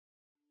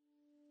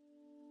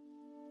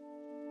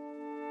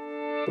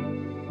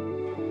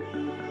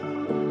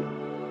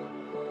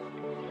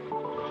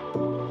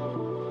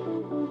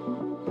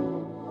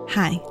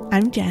Hi,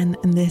 I'm Jen,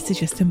 and this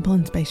is Your Simple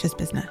and Spacious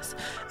Business,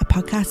 a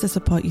podcast to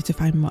support you to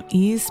find more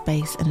ease,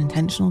 space, and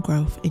intentional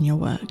growth in your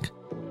work.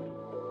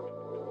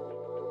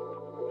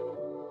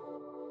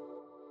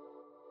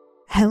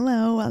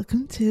 Hello,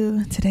 welcome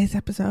to today's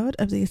episode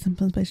of the Your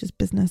Simple and Spacious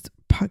Business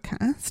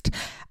podcast.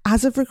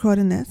 As of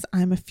recording this,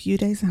 I'm a few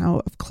days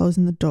out of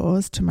closing the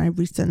doors to my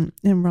recent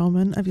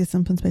enrollment of Your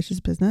Simple and Spacious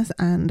Business,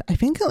 and I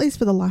think at least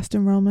for the last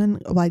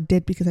enrollment, well, I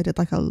did because I did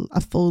like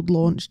a full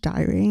launch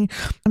diary.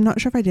 I'm not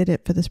sure if I did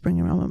it for the spring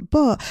enrollment,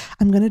 but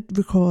I'm going to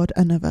record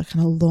another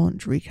kind of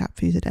launch recap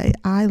for you today.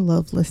 I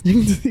love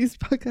listening to these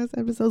podcast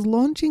episodes.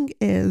 Launching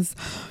is,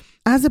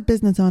 as a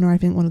business owner, I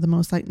think one of the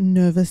most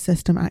nervous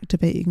system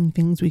activating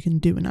things we can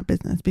do in our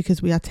business, because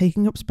we are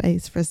taking up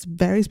space for a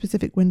very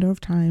specific window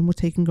of time. We're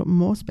taking up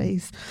more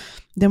space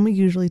than we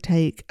usually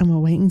take, and we're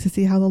waiting to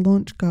see how the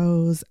launch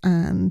goes.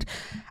 And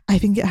I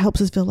think it helps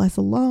us feel less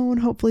alone,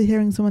 hopefully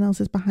hearing someone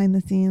else's behind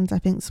the scenes. I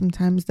think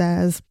sometimes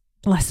there's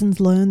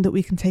lessons learned that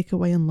we can take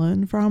away and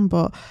learn from,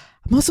 but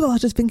most of all, I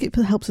just think it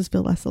helps us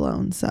feel less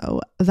alone. So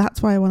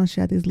that's why I want to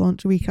share these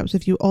launch recaps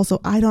with you. Also,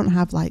 I don't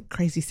have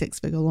crazy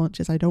 6-figure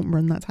launches. I don't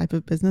run that type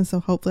of business. So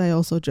hopefully I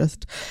also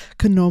just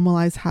can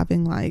normalize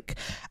having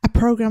a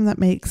program that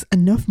makes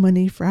enough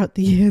money throughout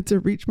the year to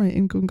reach my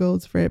income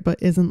goals for it,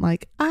 but isn't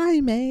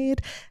I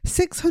made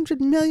 £600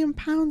 million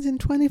in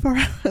 24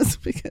 hours,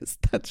 because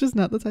that's just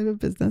not the type of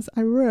business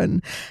I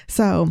run.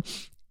 So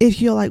if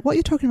you're like, what are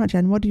you talking about,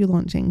 Jen? What are you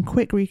launching?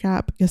 Quick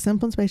recap. Your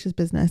Simple and Spacious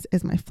Business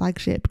is my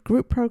flagship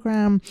group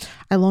program.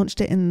 I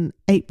launched it in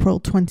April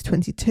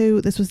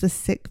 2022. This was the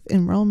 6th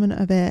enrollment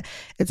of it.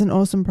 It's an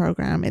awesome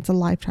program. It's a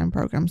lifetime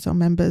program. So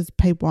members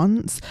pay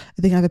once.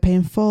 They can either pay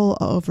in full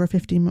or over a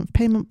 15-month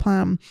payment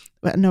plan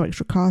at no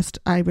extra cost.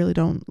 I really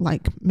don't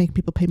like making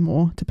people pay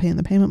more to pay in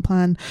the payment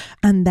plan.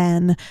 And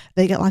then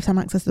they get lifetime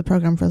access to the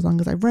program for as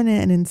long as I run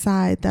it. And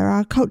inside there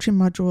are coaching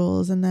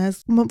modules, and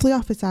there's monthly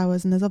office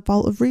hours, and there's a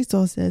vault of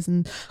resources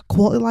and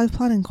quality life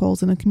planning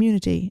calls and a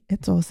community.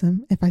 It's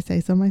awesome, if I say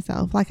so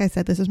myself. Like I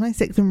said, this is my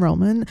 6th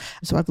enrollment,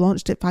 so I've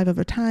launched it 5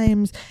 other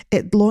times.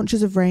 It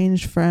launches have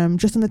ranged from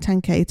just under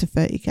 10k to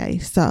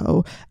 30k.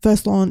 So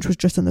first launch was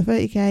just under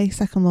 30k,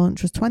 second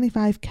launch was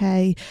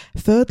 25k,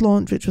 third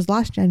launch, which was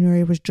last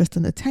January, was just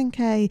under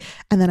 10k,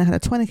 and then I had a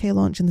 20k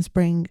launch in the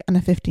spring and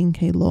a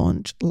 15k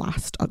launch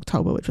last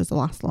October, which was the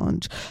last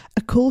launch.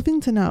 A cool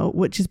thing to note,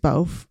 which is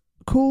both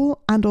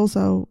cool and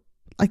also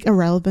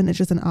irrelevant, it's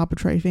just an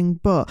arbitrary thing,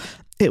 but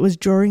it was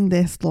during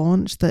this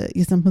launch that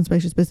Your Simple and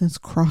Spacious Business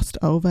crossed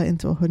over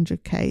into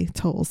 100k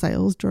total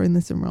sales during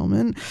this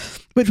enrollment,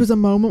 which was a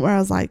moment where I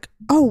was like,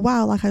 oh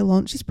wow, I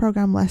launched this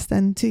program less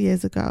than 2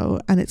 years ago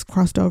and it's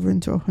crossed over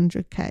into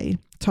 100k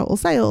total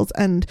sales.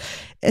 And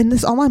in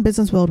this online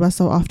business world where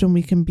so often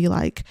we can be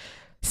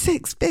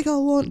 6-figure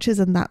launches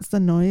and that's the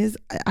noise,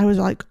 I was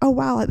like, oh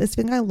wow, this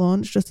thing I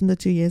launched just under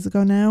 2 years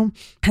ago now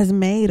has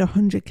made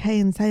 100k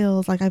in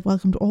sales. I've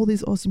welcomed all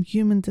these awesome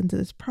humans into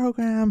this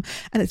program,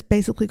 and it's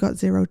basically got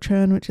 0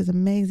 churn, which is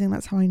amazing.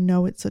 That's how I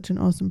know it's such an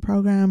awesome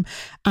program.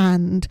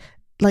 And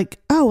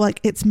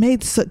it's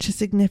made such a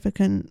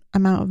significant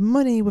amount of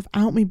money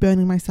without me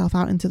burning myself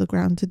out into the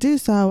ground to do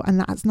so. And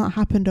that's not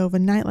happened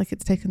overnight.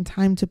 It's taken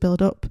time to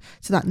build up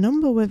to that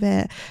number with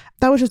it.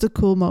 That was just a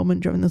cool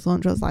moment during this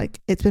launch. I was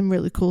like, it's been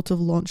really cool to have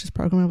launched this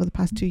program over the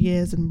past 2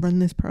 years and run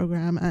this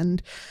program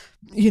and,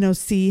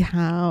 see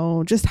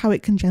how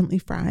it can gently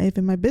thrive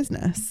in my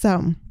business.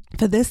 So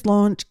for this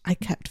launch, I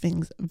kept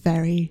things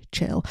very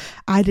chill.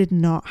 I did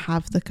not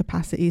have the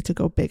capacity to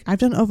go big. I've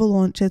done other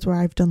launches where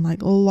I've done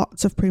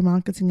lots of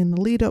pre-marketing in the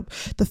lead up.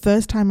 The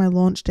first time I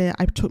launched it,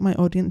 I took my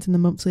audience in the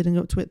months leading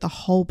up to it, the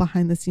whole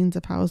behind the scenes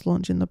of how I was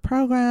launching the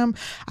program.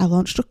 I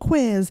launched a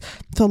quiz.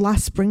 For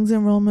last spring's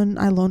enrollment,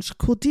 I launched a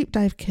cool deep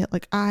dive kit.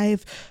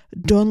 I've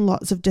done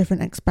lots of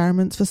different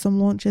experiments for some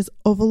launches.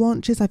 Other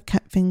launches, I've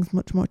kept things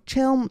much more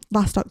chill.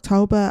 Last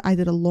October, I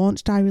did a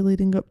launch diary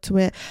leading up to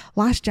it.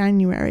 Last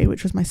January,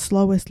 which was my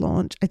slowest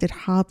launch, I did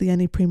hardly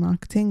any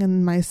pre-marketing,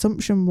 and my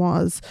assumption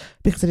was,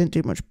 because I didn't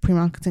do much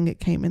pre-marketing, it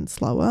came in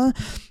slower.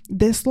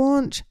 This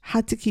launch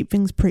had to keep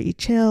things pretty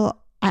chill.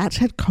 I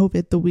actually had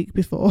COVID the week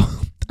before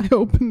I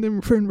opened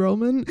them for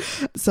enrollment,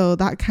 so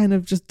that kind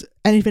of just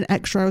anything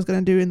extra I was going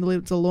to do in the lead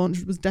up to the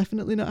launch was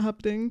definitely not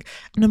happening.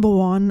 Number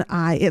one,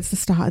 it's the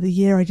start of the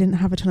year. I didn't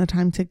have a ton of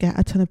time to get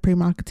a ton of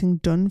pre-marketing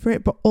done for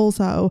it, but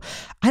also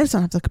I just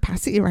don't have the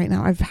capacity right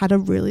now. I've had a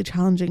really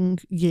challenging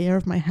year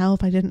of my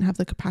health. I didn't have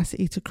the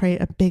capacity to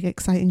create a big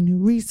exciting new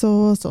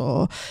resource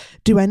or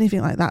do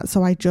anything like that. So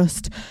my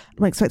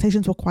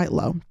expectations were quite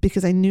low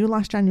because I knew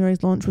last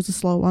January's launch was a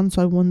slow one.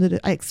 So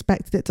I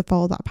expected it to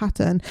follow that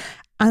pattern.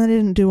 And I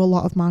didn't do a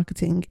lot of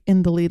marketing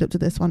in the lead up to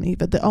this one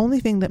either. The only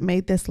thing that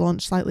made this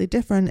launch slightly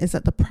different is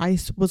that the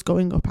price was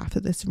going up after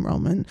this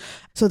enrollment.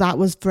 So that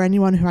was for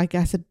anyone who I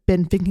guess had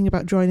been thinking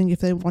about joining, if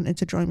they wanted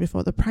to join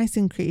before the price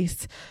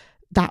increase,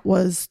 that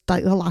was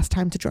the last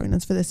time to join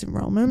us for this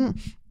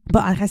enrollment.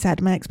 But like I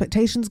said, my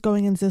expectations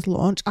going into this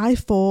launch,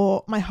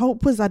 my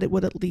hope was that it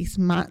would at least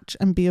match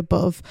and be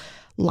above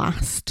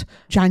last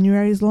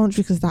January's launch,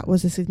 because that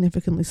was a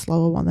significantly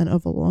slower one than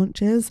other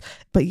launches.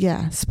 But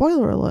yeah,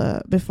 spoiler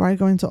alert, before I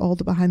go into all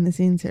the behind the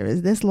scenes here,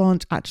 is this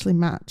launch actually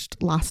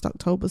matched last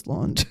October's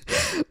launch,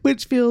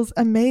 which feels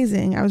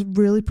amazing. I was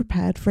really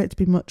prepared for it to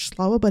be much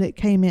slower, but it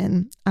came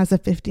in as a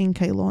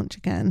 15k launch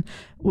again,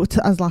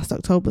 as last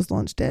October's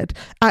launch did.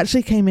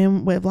 Actually came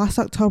in with last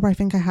October, I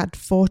think I had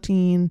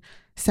 14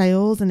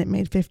 sales and it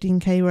made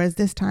 15k, whereas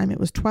this time it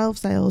was 12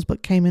 sales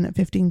but came in at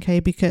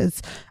 15k,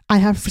 because I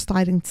have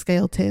sliding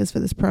scale tiers for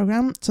this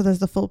program. So there's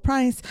the full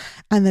price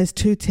and there's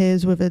 2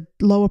 tiers with a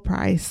lower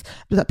price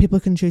that people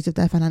can choose if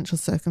their financial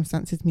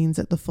circumstances means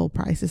that the full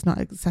price is not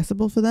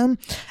accessible for them.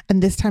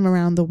 And this time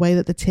around, the way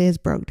that the tiers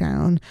broke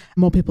down,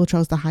 more people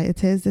chose the higher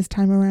tiers this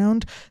time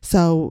around.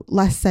 So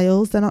less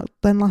sales than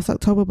last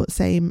October, but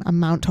same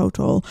amount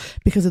total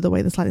because of the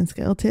way the sliding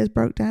scale tiers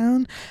broke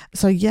down.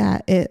 So yeah,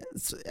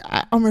 it's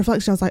on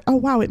reflection, I was like, oh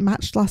wow, it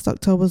matched last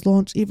October's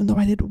launch, even though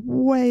I did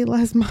way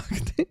less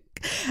marketing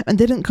and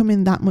didn't come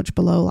in that much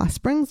below last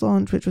spring's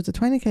launch, which was a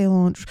 20k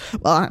launch.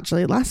 Well,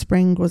 actually last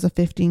spring was a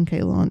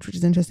 15k launch, which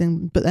is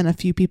interesting, but then a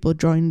few people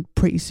joined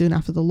pretty soon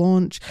after the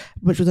launch,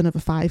 which was another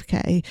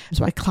 5k.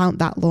 So I count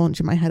that launch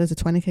in my head as a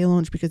 20k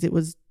launch because it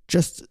was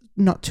just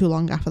not too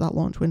long after that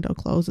launch window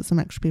closed that some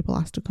extra people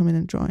asked to come in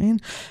and join.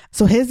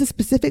 So here's the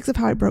specifics of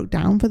how it broke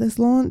down for this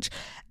launch.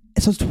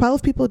 So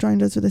 12 people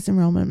joined us for this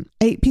enrollment.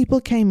 8 people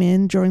came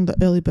in during the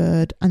early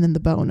bird and then the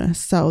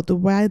bonus. So the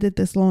way I did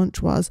this launch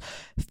was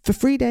for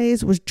 3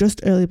 days was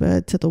just early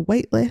bird to the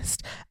wait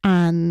list.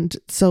 And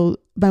so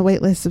my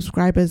waitlist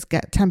subscribers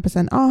get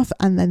 10% off.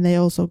 And then they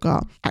also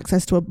got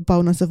access to a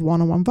bonus of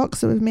one-on-one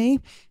Voxer with me.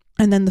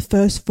 And then the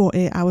first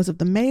 48 hours of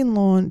the main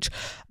launch,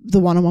 the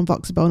one-on-one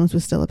Voxer bonus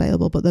was still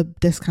available, but the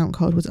discount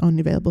code was only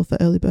available for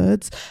early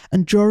birds.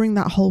 And during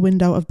that whole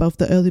window of both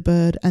the early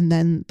bird and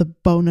then the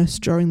bonus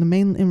during the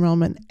main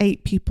enrollment,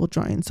 8 people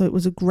joined. So it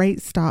was a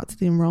great start to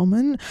the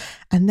enrollment.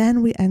 And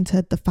then we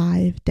entered the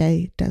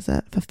 5-day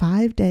desert. For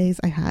 5 days,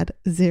 I had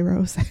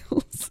 0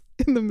 sales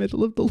in the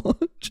middle of the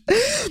launch.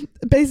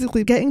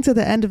 Basically, getting to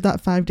the end of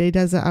that 5-day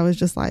desert, I was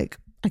just like,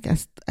 I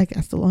guess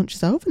the launch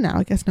is over now.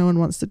 I guess no one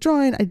wants to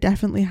join. I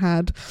definitely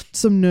had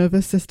some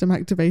nervous system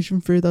activation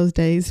through those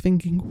days,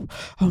 thinking,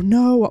 oh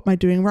no, what am I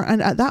doing wrong?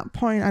 And at that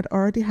point, I'd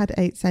already had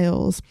 8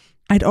 sales.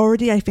 I'd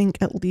already, I think,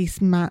 at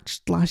least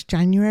matched last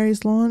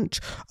January's launch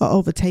or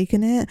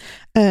overtaken it.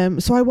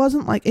 So I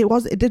wasn't like,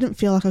 it didn't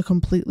feel like a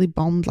completely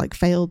bombed, like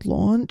failed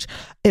launch.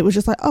 It was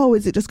just like, oh,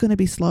 is it just going to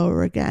be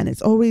slower again?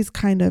 It's always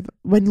kind of,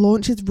 when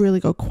launches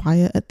really go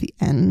quiet at the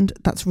end,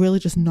 that's really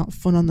just not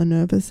fun on the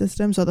nervous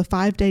system. So the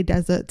 5-day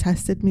desert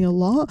tested me a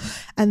lot.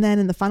 And then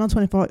in the final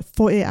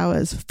 48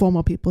 hours, 4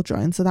 more people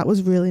joined. So that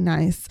was really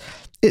nice.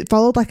 It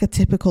followed like a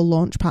typical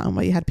launch pattern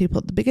where you had people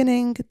at the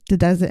beginning, the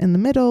desert in the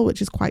middle,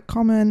 which is quite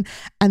common,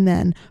 and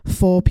then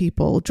 4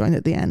 people joined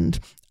at the end.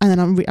 And then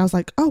I was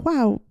like, oh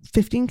wow,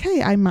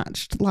 15k, I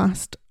matched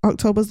last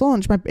October's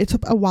launch. It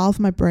took a while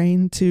for my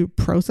brain to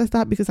process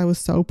that because I was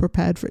so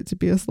prepared for it to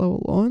be a slower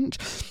launch.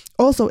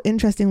 Also,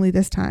 interestingly,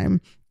 this time,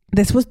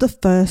 this was the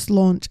first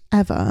launch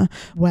ever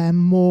where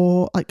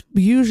more, like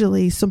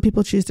usually some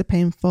people choose to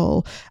pay in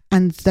full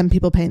and then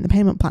people pay in the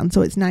payment plan.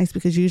 So it's nice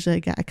because usually I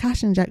get a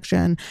cash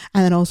injection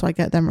and then also I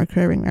get them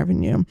recurring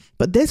revenue.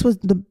 But this was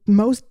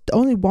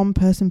only one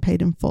person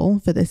paid in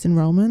full for this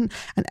enrollment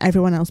and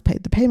everyone else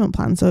paid the payment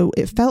plan. So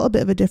it felt a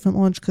bit of a different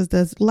launch because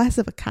there's less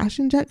of a cash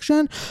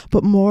injection,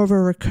 but more of a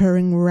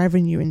recurring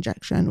revenue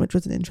injection, which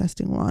was an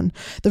interesting one.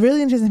 The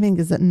really interesting thing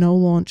is that no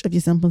launch of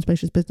your Simple and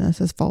Spacious business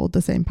has followed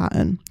the same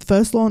pattern.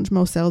 First launch,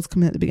 most sales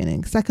come in at the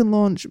beginning. Second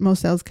launch,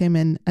 most sales came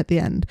in at the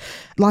end.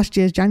 Last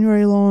year's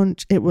January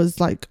launch, it was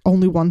like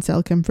only 1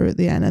 sale came through at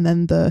the end. And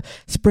then the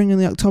spring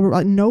and the October,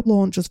 like no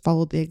launch has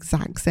followed the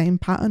exact same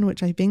pattern,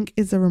 which I think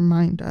is a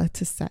reminder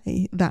to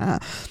say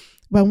that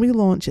when we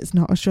launch, it's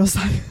not a sure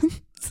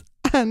science.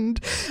 And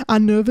our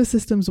nervous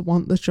systems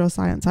want the sure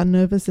science. Our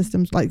nervous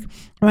systems, like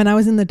when I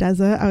was in the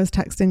desert, I was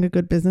texting a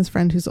good business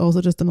friend who's also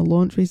just done a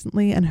launch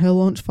recently, and her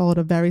launch followed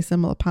a very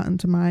similar pattern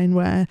to mine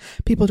where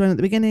people join at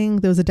the beginning,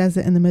 there was a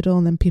desert in the middle,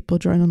 and then people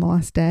join on the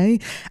last day.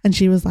 And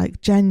she was like,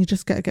 Jen, you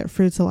just got to get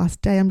through to the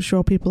last day. I'm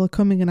sure people are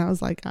coming. And I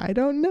was like, I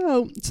don't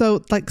know.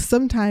 So like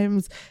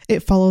sometimes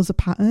it follows a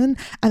pattern.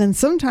 And then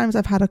sometimes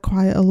I've had a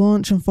quieter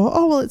launch and thought,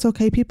 oh, well, it's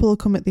okay. People will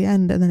come at the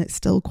end. And then it's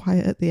still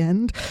quiet at the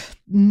end.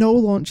 No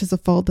launches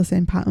have followed the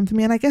same pattern for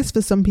me. And I guess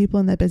for some people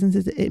in their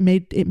businesses, it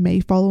may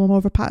follow more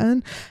of a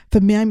pattern.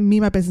 For me,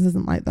 my business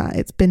isn't like that.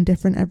 It's been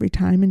different every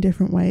time in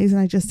different ways. And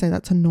I just say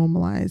that to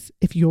normalize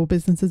if your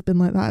business has been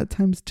like that at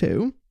times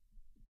too.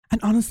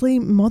 And honestly,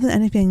 more than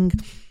anything,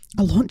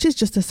 a launch is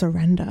just a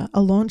surrender.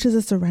 A launch is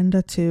a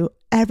surrender to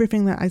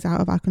everything that is out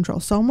of our control.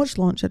 So much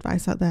launch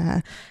advice out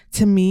there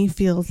to me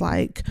feels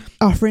like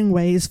offering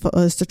ways for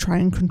us to try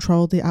and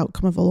control the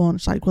outcome of a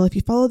launch. Like, well, if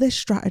you follow this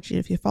strategy,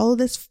 if you follow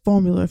this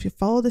formula, if you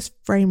follow this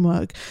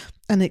framework,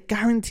 and it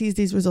guarantees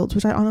these results,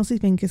 which I honestly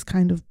think is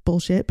kind of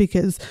bullshit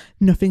because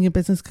nothing in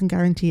business can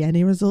guarantee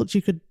any results.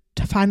 You could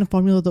to find a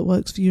formula that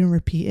works for you and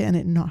repeat it and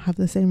it not have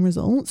the same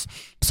results.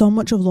 So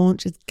much of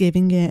launch is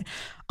giving it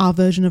our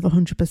version of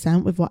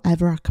 100% with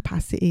whatever our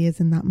capacity is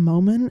in that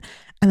moment,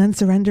 and then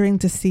surrendering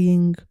to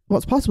seeing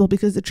what's possible,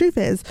 because the truth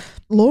is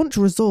launch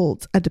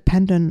results are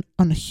dependent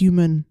on a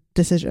human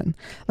decision.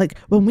 Like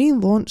when we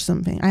launch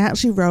something, I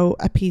actually wrote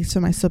a piece for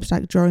my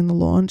Substack during the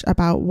launch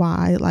about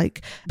why,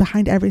 like,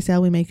 behind every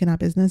sale we make in our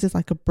business is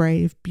like a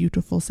brave,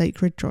 beautiful,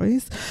 sacred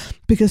choice,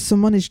 because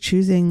someone is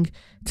choosing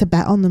to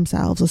bet on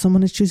themselves, or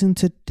someone is choosing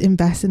to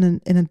invest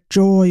in a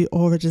joy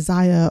or a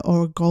desire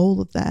or a goal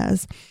of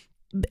theirs.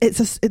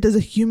 There's a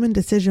human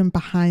decision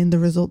behind the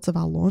results of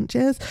our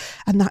launches,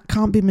 and that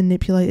can't be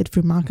manipulated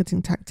through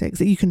marketing tactics.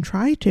 That you can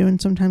try to, and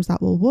sometimes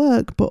that will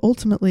work, but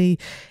ultimately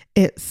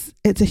it's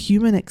a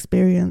human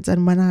experience.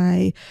 And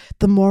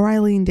the more I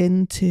leaned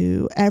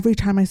into, every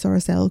time I saw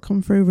a sale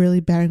come through, really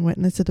bearing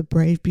witness to the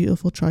brave,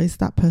 beautiful choice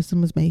that person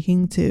was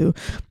making to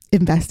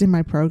invest in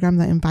my program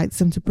that invites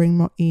them to bring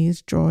more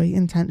ease, joy,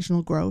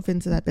 intentional growth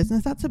into their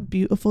business. That's a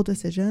beautiful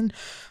decision,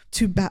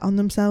 to bet on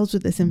themselves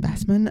with this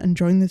investment and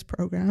join this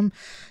program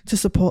to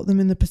support them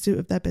in the pursuit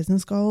of their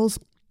business goals.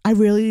 I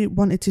really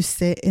wanted to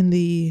sit in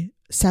the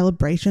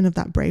celebration of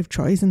that brave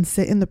choice and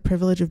sit in the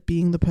privilege of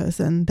being the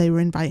person they were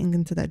inviting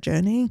into their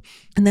journey,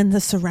 and then to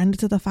surrender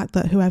to the fact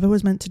that whoever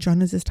was meant to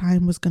join us this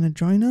time was going to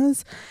join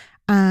us,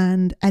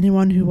 and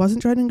anyone who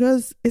wasn't joining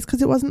us is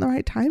because it wasn't the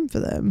right time for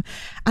them.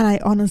 And I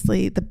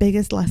honestly, the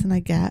biggest lesson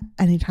I get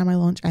anytime I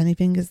launch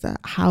anything is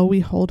that how we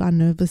hold our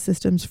nervous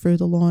systems through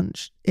the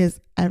launch is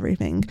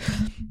everything.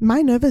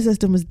 My nervous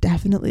system was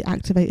definitely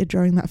activated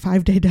during that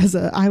 5-day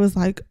desert. I was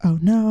like, oh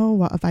no,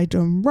 what have I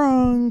done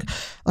wrong?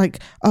 Like,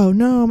 oh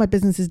no, my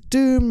business is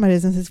doomed, my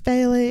business is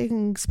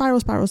failing,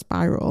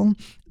 spiral.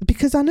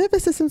 Because our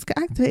nervous systems get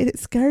activated,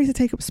 it's scary to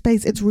take up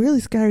space. It's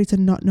really scary to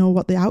not know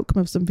what the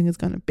outcome of something is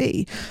going to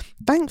be.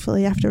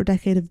 Thankfully, after a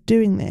decade of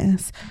doing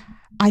this,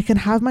 I can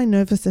have my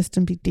nervous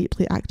system be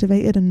deeply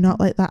activated and not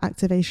let that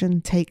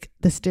activation take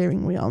the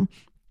steering wheel.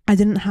 I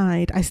didn't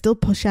hide. I still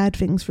shared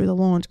things through the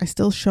launch. I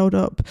still showed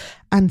up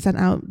and sent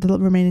out the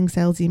remaining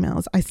sales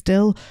emails. I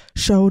still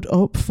showed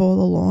up for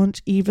the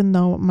launch, even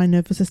though my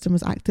nervous system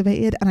was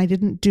activated, and I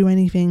didn't do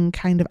anything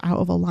kind of out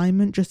of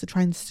alignment just to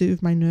try and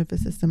soothe my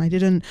nervous system. I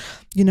didn't,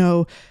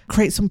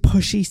 create some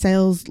pushy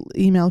sales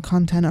email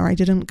content, or I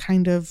didn't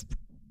kind of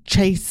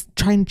try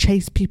and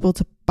chase people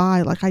to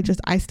buy. Like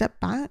I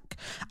stepped back.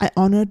 I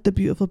honored the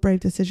beautiful,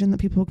 brave decision that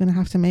people were going to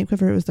have to make,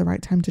 whether it was the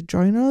right time to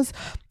join us.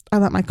 I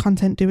let my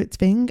content do its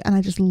thing, and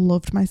I just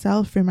loved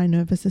myself through my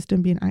nervous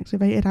system being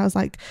activated. I was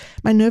like,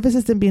 my nervous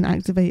system being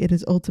activated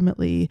is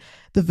ultimately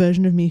the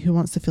version of me who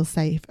wants to feel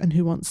safe and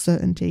who wants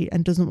certainty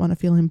and doesn't want to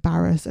feel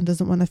embarrassed and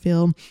doesn't want to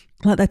feel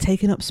like they're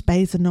taking up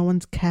space and no one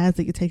cares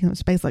that you're taking up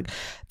space. Like,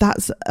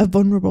 that's a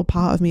vulnerable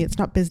part of me. It's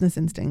not business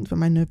instinct when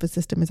my nervous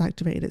system is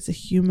activated. It's a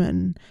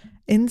human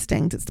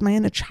instinct. It's my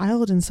inner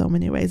child in so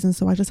many ways. And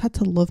so I just had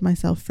to love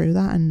myself through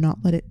that and not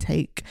let it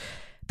take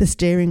the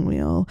steering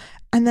wheel.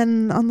 And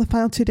then on the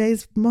final 2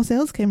 days, more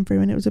sales came through,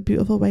 and it was a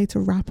beautiful way to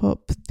wrap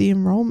up the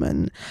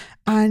enrollment.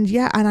 And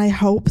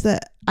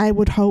I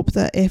would hope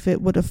that if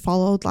it would have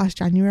followed last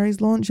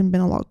January's launch and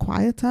been a lot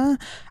quieter,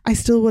 I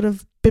still would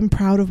have been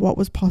proud of what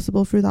was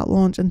possible through that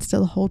launch and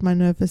still hold my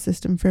nervous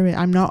system through it.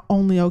 I'm not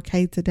only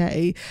okay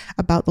today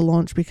about the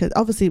launch because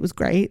obviously it was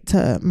great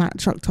to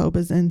match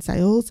October's in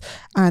sales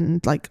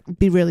and like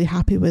be really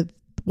happy with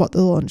what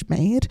the launch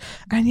made.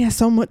 And yeah,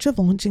 so much of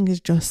launching is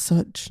just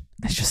such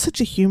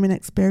a human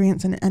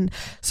experience, and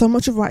so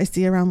much of what I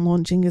see around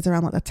launching is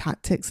around like the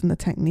tactics and the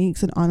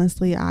techniques. And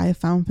honestly, I have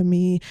found for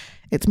me,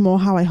 it's more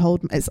how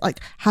it's like,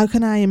 how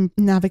can I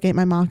navigate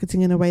my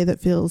marketing in a way that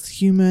feels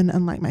human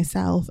and like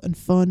myself and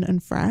fun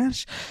and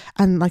fresh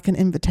and like an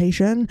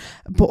invitation,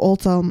 but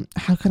also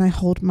how can I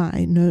hold my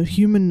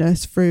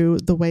humanness through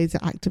the ways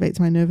it activates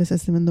my nervous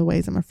system and the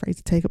ways I'm afraid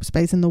to take up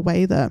space, and the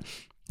way that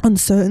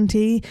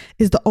uncertainty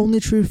is the only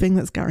true thing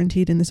that's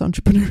guaranteed in this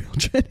entrepreneurial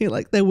journey.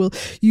 Like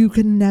you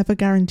can never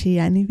guarantee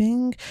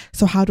anything.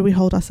 So how do we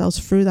hold ourselves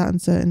through that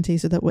uncertainty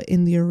so that we're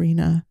in the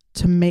arena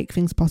to make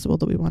things possible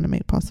that we want to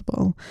make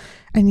possible?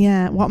 And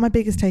yeah, what my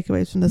biggest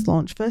takeaways from this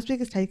launch, first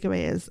biggest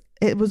takeaway is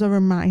it was a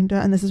reminder,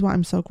 and this is what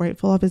I'm so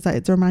grateful of, is that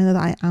it's a reminder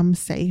that I am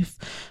safe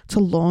to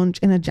launch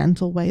in a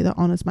gentle way that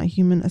honors my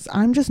humanness.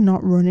 I'm just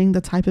not running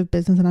the type of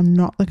business, and I'm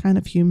not the kind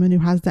of human who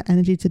has the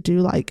energy to do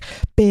like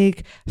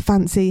big,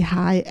 fancy,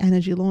 high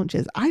energy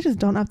launches. I just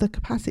don't have the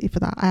capacity for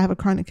that. I have a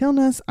chronic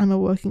illness. I'm a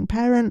working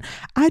parent.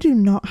 I do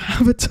not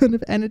have a ton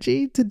of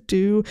energy to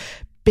do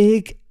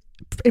big,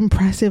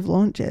 impressive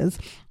launches.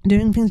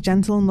 Doing things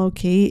gentle and low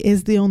key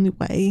is the only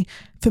way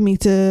for me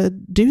to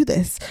do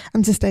this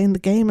and to stay in the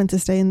game and to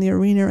stay in the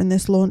arena. And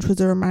this launch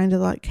was a reminder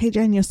like, hey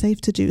Jen, you're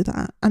safe to do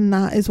that. And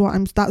that's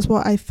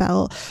what I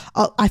felt.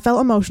 I felt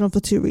emotional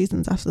for 2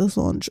 reasons after this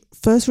launch.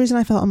 First reason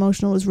I felt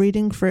emotional was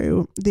reading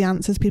through the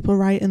answers people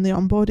write in the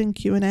onboarding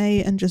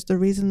Q&A and just the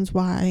reasons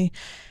why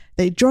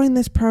they join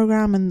this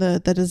program and the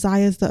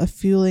desires that are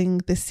fueling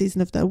this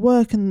season of their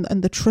work and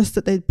the trust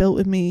that they'd built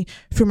with me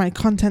through my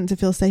content to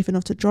feel safe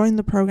enough to join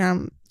the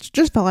program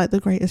just felt like the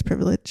greatest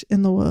privilege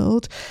in the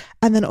world.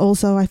 And then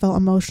also I felt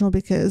emotional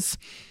because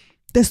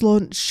this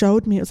launch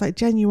showed me, it was like,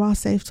 Jen, you are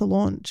safe to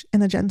launch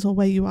in a gentle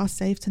way. You are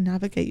safe to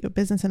navigate your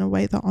business in a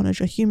way that honors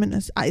your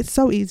humanness. It's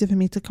so easy for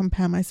me to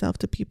compare myself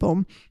to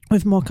people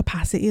with more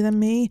capacity than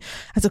me.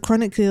 As a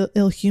chronically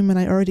ill human,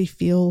 I already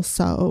feel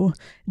so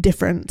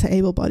different to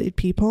able-bodied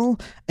people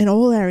in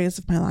all areas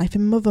of my life,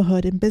 in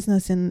motherhood, in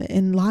business,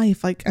 in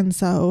life. And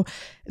so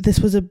this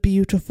was a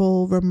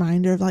beautiful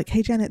reminder of like,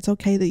 hey, Jen, it's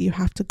okay that you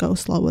have to go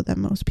slower than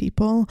most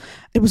people.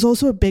 It was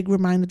also a big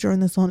reminder during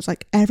this launch,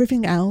 like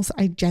everything else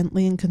I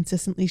gently and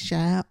consistently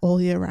share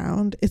all year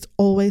round. It's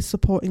always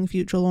supporting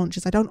future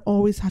launches. I don't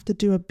always have to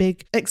do a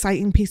big,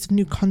 exciting piece of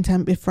new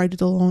content before I do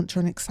the launch or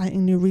an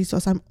exciting new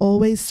resource. I'm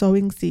always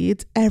sowing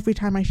seeds every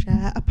time I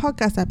share a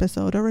podcast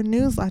episode or a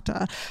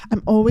newsletter.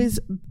 I'm always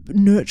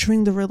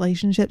nurturing the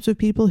relationships with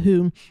people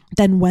who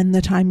then, when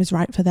the time is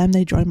right for them,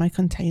 they join my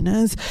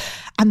containers.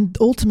 And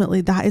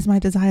ultimately, that is my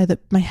desire, that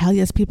my hell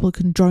yes people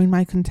can join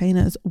my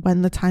containers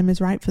when the time is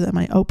right for them.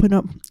 I open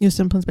up Your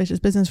Simple and Spacious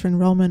Business for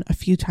enrollment a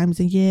few times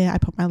a year. I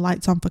put my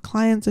lights on for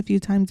clients a few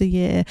times a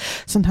year.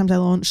 Sometimes I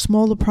launch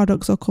smaller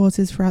products or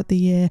courses throughout the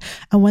year.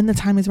 And when the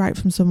time is right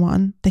from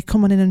someone, they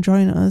come on in and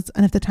join us.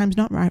 And if the time's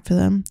not right for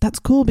them, that's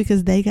cool,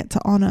 because they get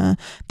to honor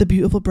the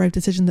beautiful, brave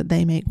decision that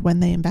they make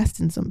when they invest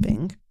in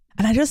something.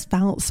 And I just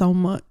felt so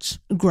much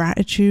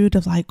gratitude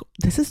of like,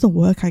 this is the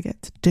work I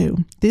get to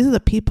do. These are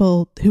the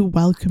people who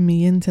welcome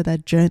me into their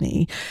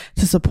journey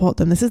to support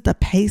them. This is the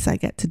pace I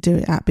get to do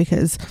it at,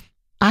 because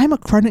I'm a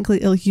chronically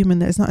ill human.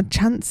 There's not a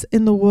chance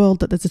in the world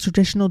that there's a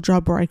traditional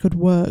job where I could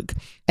work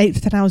 8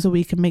 to 10 hours a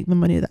week and make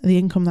the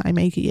income that I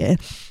make a year.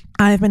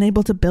 I've been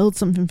able to build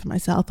something for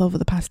myself over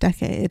the past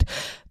decade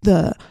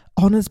that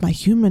honors my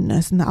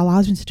humanness and that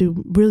allows me to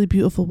do really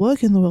beautiful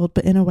work in the world,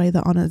 but in a way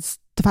that honors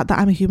the fact that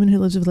I'm a human who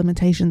lives with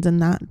limitations.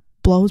 And that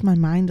blows my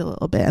mind a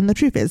little bit. And the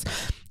truth is,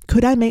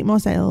 could I make more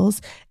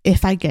sales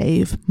if I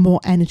gave more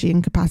energy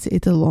and capacity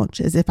to the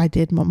launches, if I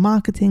did more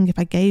marketing, if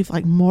I gave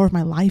like more of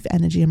my life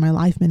energy and my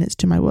life minutes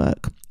to my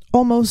work?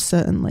 Almost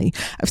certainly.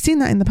 I've seen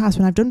that in the past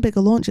when I've done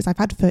bigger launches. I've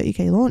had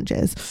 30k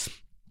launches.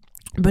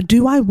 But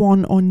do I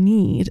want or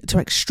need to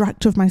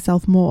extract of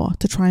myself more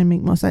to try and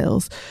make more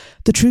sales?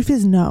 The truth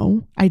is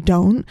no, I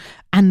don't.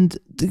 And,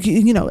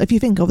 you know, if you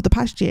think over the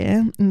past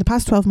year, in the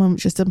past 12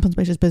 months, Your Simple and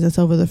Spacious Business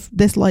over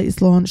this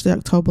latest launch, the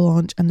October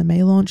launch and the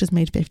May launch, has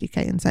made 50k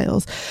in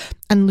sales.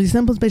 And the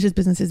Simple and Spacious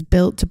Business is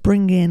built to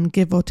bring in,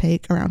 give or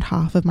take, around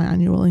half of my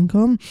annual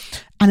income.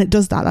 And it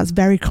does that. That's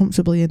very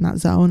comfortably in that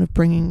zone of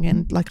bringing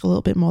in like a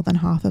little bit more than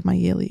half of my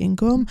yearly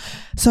income.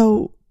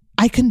 So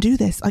I can do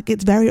this. Like,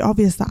 it's very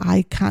obvious that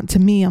I can't. To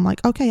me, I'm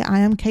like, okay, I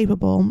am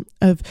capable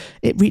of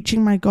it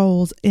reaching my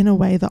goals in a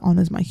way that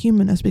honors my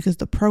humanness, because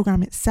the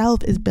program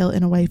itself is built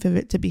in a way for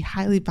it to be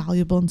highly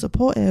valuable and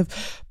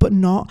supportive, but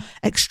not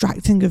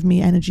extracting of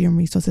me energy and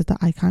resources that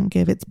I can't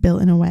give. It's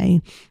built in a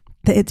way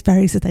that it's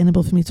very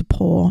sustainable for me to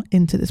pour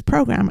into this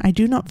program. I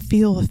do not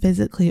feel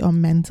physically or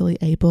mentally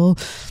able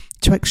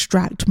to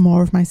extract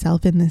more of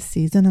myself in this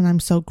season. And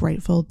I'm so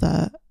grateful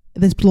that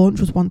this launch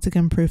was once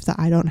again proof that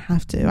I don't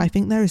have to. I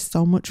think there is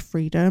so much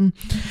freedom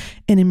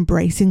in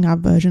embracing our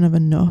version of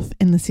enough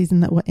in the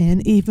season that we're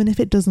in, even if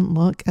it doesn't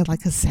look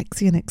like as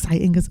sexy and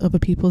exciting as other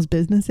people's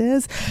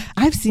businesses.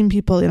 I've seen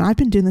people, I've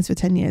been doing this for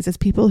 10 years. There's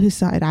people who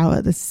started out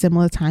at this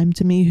similar time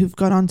to me who've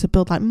gone on to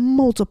build like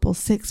multiple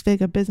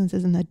 6-figure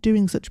businesses, and they're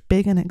doing such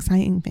big and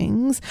exciting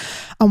things.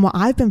 And what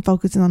I've been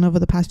focusing on over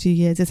the past few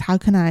years is how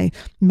can I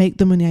make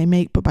the money I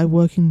make, but by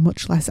working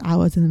much less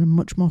hours and in a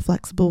much more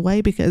flexible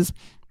way, because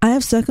I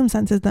have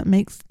circumstances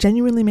that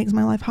genuinely makes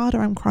my life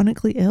harder. I'm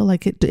chronically ill.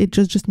 Like it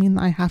does just mean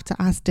that I have to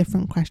ask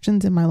different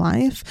questions in my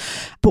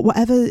life. But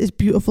whatever is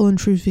beautiful and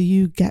true for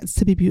you gets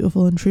to be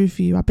beautiful and true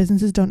for you. Our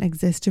businesses don't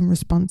exist in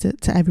response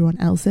to everyone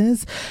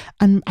else's.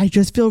 And I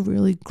just feel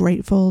really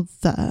grateful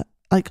that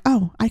like,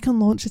 oh, I can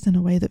launch this in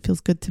a way that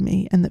feels good to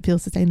me and that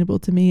feels sustainable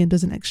to me and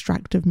doesn't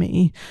extract of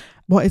me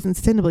what isn't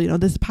sustainable.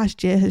 This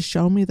past year has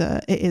shown me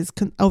that it is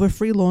over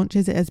 3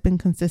 launches, it has been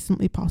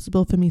consistently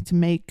possible for me to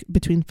make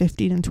between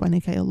 15 and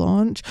 20k a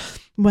launch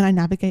when I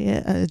navigate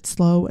it at a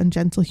slow and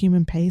gentle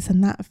human pace.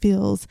 And that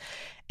feels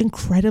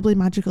incredibly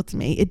magical to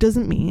me. It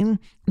doesn't mean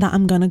that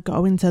I'm going to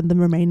go into the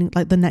remaining,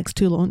 like the next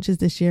 2 launches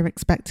this year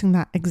expecting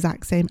that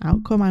exact same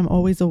outcome. I'm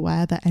always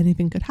aware that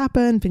anything could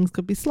happen. Things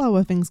could be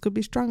slower, things could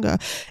be stronger.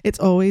 It's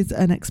always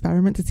an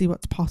experiment to see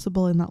what's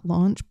possible in that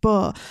launch.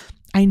 But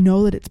I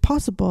know that it's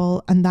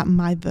possible and that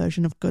my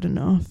version of good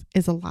enough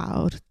is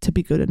allowed to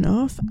be good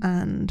enough.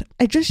 And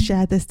I just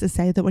shared this to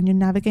say that when you're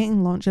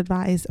navigating launch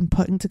advice and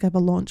putting together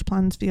launch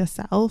plans for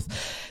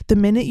yourself, the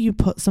minute you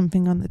put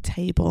something on the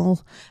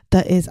table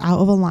that is out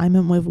of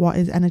alignment with what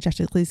is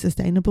energetically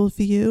sustainable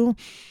for you,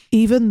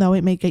 even though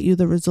it may get you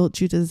the results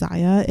you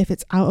desire, if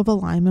it's out of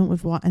alignment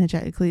with what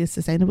energetically is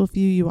sustainable for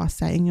you, you are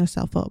setting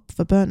yourself up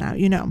for burnout.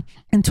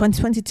 In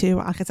 2022,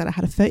 like I said, I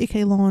had a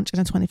 30k launch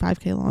and a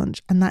 25k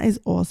launch, and that is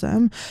awesome.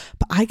 them.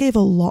 But I gave a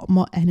lot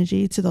more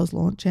energy to those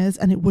launches,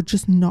 and it would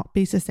just not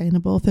be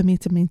sustainable for me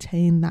to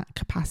maintain that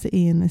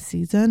capacity in this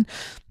season.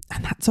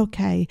 And that's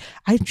okay.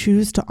 I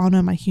choose to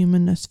honor my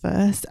humanness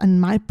first.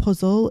 And my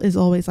puzzle is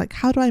always like,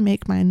 how do I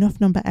make my enough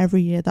number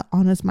every year that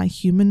honors my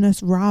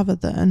humanness, rather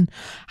than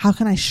how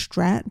can I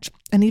stretch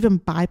and even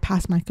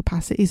bypass my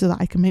capacity so that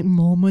I can make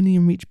more money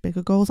and reach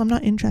bigger goals? I'm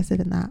not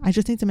interested in that. I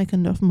just need to make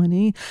enough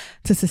money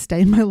to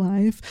sustain my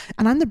life.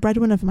 And I'm the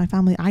breadwinner for my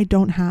family. I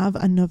don't have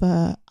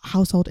another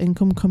household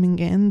income coming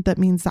in that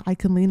means that I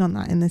can lean on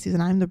that in this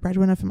season. I'm the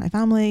breadwinner for my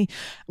family.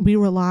 We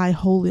rely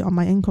wholly on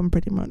my income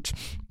pretty much.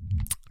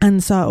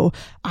 And so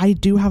I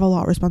do have a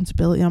lot of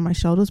responsibility on my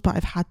shoulders, but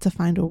I've had to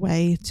find a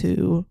way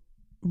to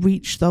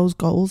reach those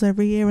goals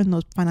every year and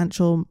those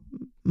financial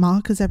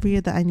markers every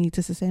year that I need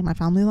to sustain my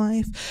family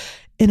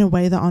life in a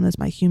way that honors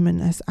my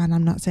humanness. And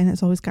I'm not saying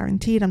it's always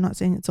guaranteed. I'm not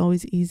saying it's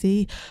always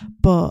easy,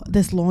 but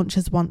this launch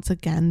has once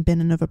again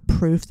been another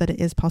proof that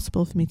it is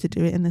possible for me to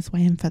do it in this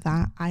way. And for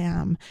that, I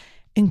am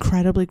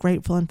incredibly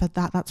grateful. And for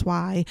that's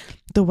why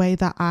the way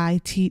that I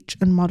teach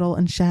and model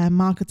and share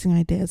marketing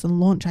ideas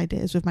and launch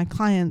ideas with my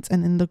clients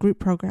and in the group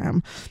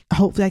program,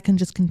 hopefully I can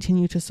just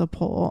continue to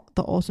support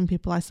the awesome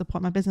people I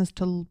support my business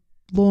to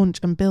launch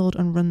and build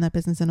and run their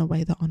business in a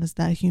way that honors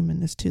their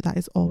humanness too. That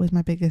is always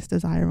my biggest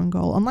desire and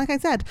goal. And like I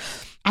said,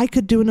 I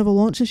could do another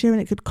launch this year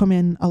and it could come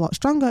in a lot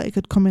stronger, it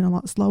could come in a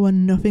lot slower.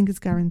 Nothing is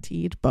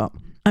guaranteed, but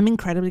I'm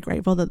incredibly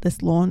grateful that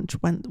this launch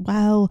went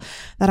well,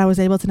 that I was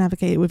able to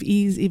navigate it with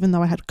ease, even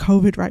though I had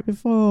COVID right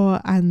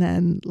before. And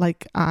then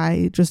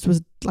I just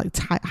was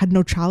had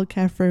no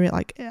childcare for it.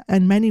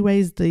 In many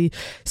ways, the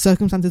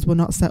circumstances were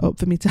not set up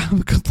for me to have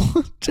a good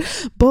launch,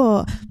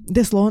 but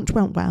this launch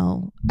went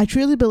well. I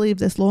truly believe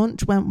this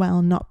launch went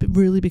well, not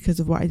really because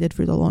of what I did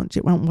through the launch.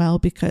 It went well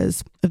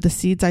because of the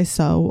seeds I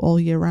sow all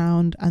year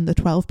round, and the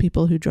 12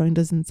 people who joined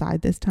us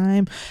inside this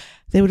time.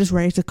 They were just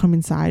ready to come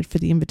inside for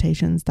the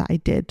invitations that I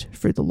did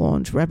through the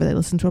launch, wherever they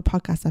listened to a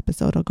podcast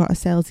episode or got a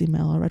sales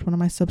email or read one of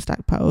my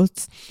Substack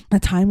posts. The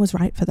time was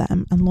right for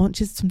them, and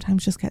launches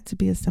sometimes just get to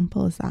be as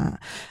simple as that.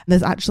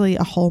 There's actually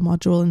a whole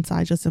module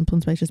inside your Simple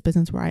and Spacious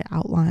Business where I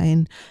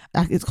outline,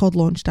 it's called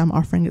Launch Day I'm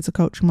offering. It's a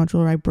coaching module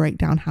where I break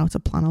down how to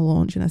plan a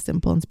launch in a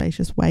simple and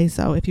spacious way.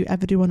 So if you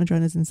ever do want to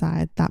join us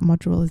inside, that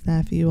module is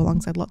there for you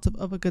alongside lots of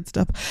other good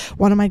stuff.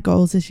 One of my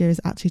goals this year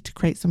is actually to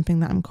create something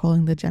that I'm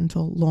calling the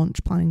Gentle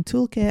Launch Planning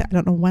Toolkit. I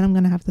don't know when I'm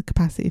going to have the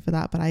capacity for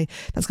that, but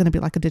that's going to be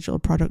like a digital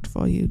product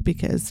for you,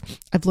 because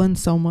I've learned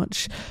so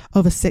much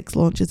over 6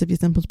 launches of your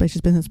Simple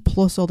Spacious Business,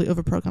 plus all the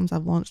other programs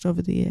I've launched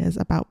over the years,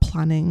 about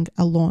planning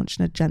a launch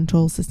in a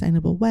gentle,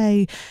 sustainable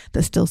way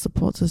that still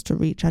supports us to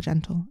reach our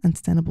gentle and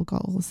sustainable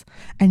goals.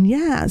 And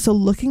yeah, so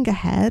looking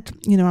ahead,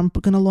 I'm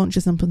going to launch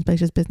a Simple and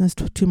Spacious Business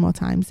 2 more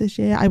times this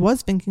year. I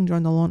was thinking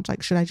during the launch,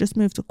 should I just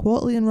move to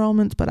quarterly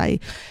enrollments? But I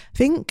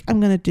think I'm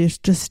going to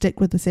just stick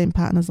with the same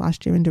pattern as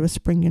last year and do a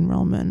spring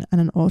enrollment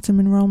and an autumn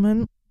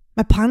enrollment.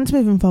 My plans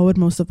moving forward,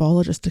 most of all,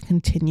 are just to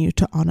continue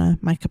to honor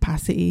my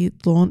capacity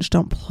launch.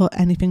 Don't put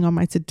anything on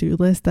my to-do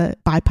list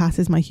that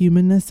bypasses my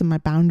humanness and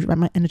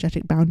my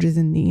energetic boundaries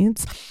and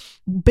needs.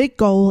 Big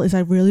goal is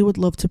I really would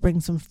love to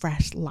bring some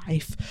fresh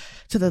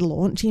life to the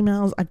launch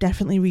emails. I've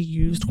definitely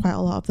reused quite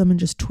a lot of them and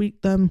just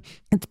tweaked them.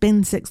 It's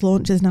been 6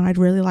 launches now. I'd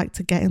really like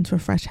to get into a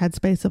fresh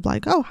headspace of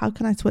how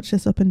can I switch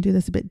this up and do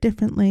this a bit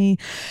differently?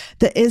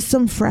 There is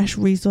some fresh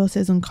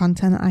resources and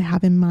content I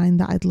have in mind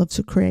that I'd love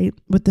to create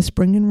with the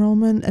spring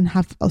enrollment and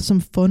have some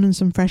fun and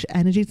some fresh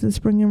energy to the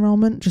spring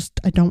enrollment.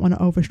 I don't want to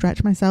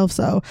overstretch myself.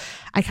 So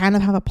I kind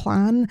of have a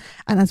plan.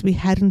 And as we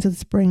head into the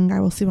spring,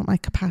 I will see what my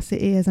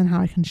capacity is and how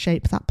I can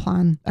shape that plan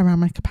around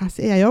my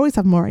capacity. I always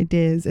have more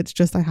ideas. It's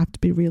just I have to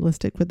be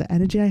realistic with the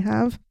energy I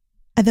have.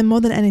 And then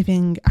more than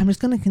anything, I'm just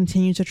going to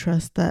continue to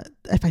trust that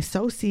if I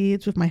sow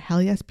seeds with my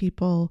hell yes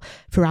people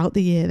throughout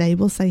the year, they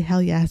will say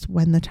hell yes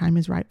when the time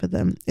is right for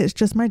them. It's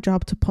just my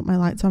job to put my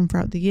lights on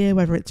throughout the year,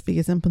 whether it's for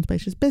your Simple and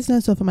Spacious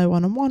Business or for my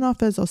one-on-one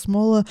offers or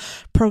smaller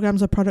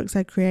programs or products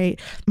I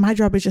create. My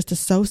job is just to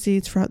sow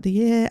seeds throughout the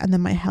year, and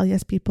then my hell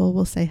yes people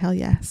will say hell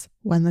yes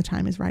when the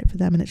time is right for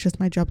them. And it's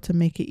just my job to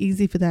make it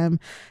easy for them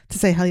to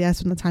say hell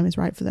yes when the time is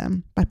right for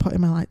them by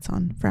putting my lights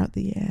on throughout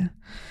the year.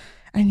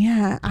 And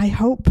yeah, I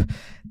hope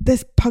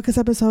this podcast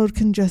episode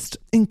can just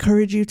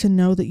encourage you to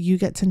know that you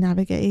get to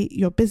navigate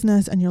your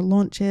business and your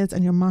launches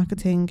and your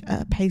marketing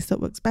at a pace that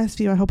works best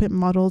for you. I hope it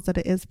models that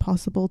it is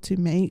possible to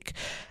make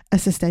a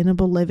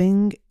sustainable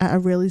living at a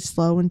really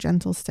slow and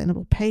gentle,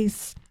 sustainable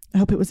pace. I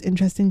hope it was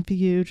interesting for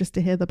you just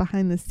to hear the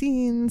behind the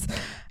scenes.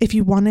 If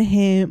you want to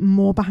hear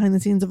more behind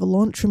the scenes of a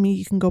launch from me,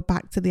 you can go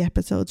back to the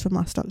episodes from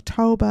last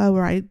October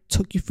where I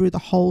took you through the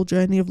whole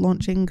journey of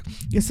launching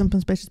your Simple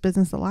and Spacious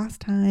Business the last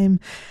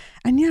time.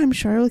 And yeah, I'm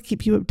sure I will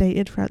keep you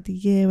updated throughout the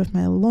year with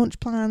my launch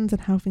plans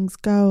and how things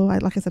go.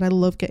 Like I said, I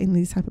love getting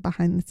these type of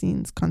behind the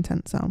scenes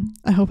content. So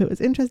I hope it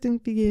was interesting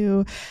for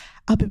you.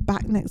 I'll be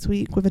back next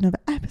week with another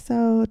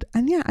episode.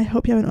 And yeah, I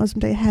hope you have an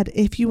awesome day ahead.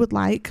 If you would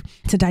like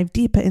to dive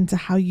deeper into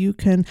how you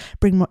can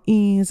bring more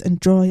ease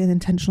and joy and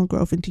intentional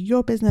growth into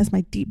your business,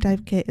 my deep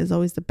dive kit is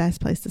always the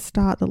best place to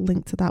start. The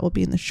link to that will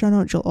be in the show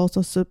notes. You'll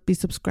also be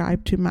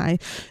subscribed to my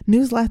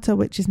newsletter,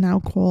 which is now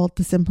called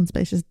the Simple and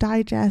Spacious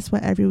Digest,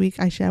 where every week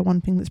I share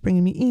one thing that's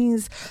bringing me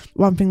ease,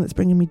 one thing that's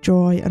bringing me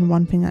joy, and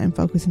one thing I'm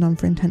focusing on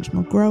for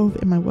intentional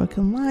growth in my work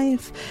and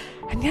life.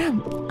 And yeah,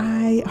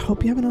 I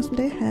hope you have an awesome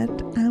day ahead,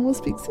 and we'll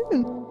speak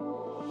soon.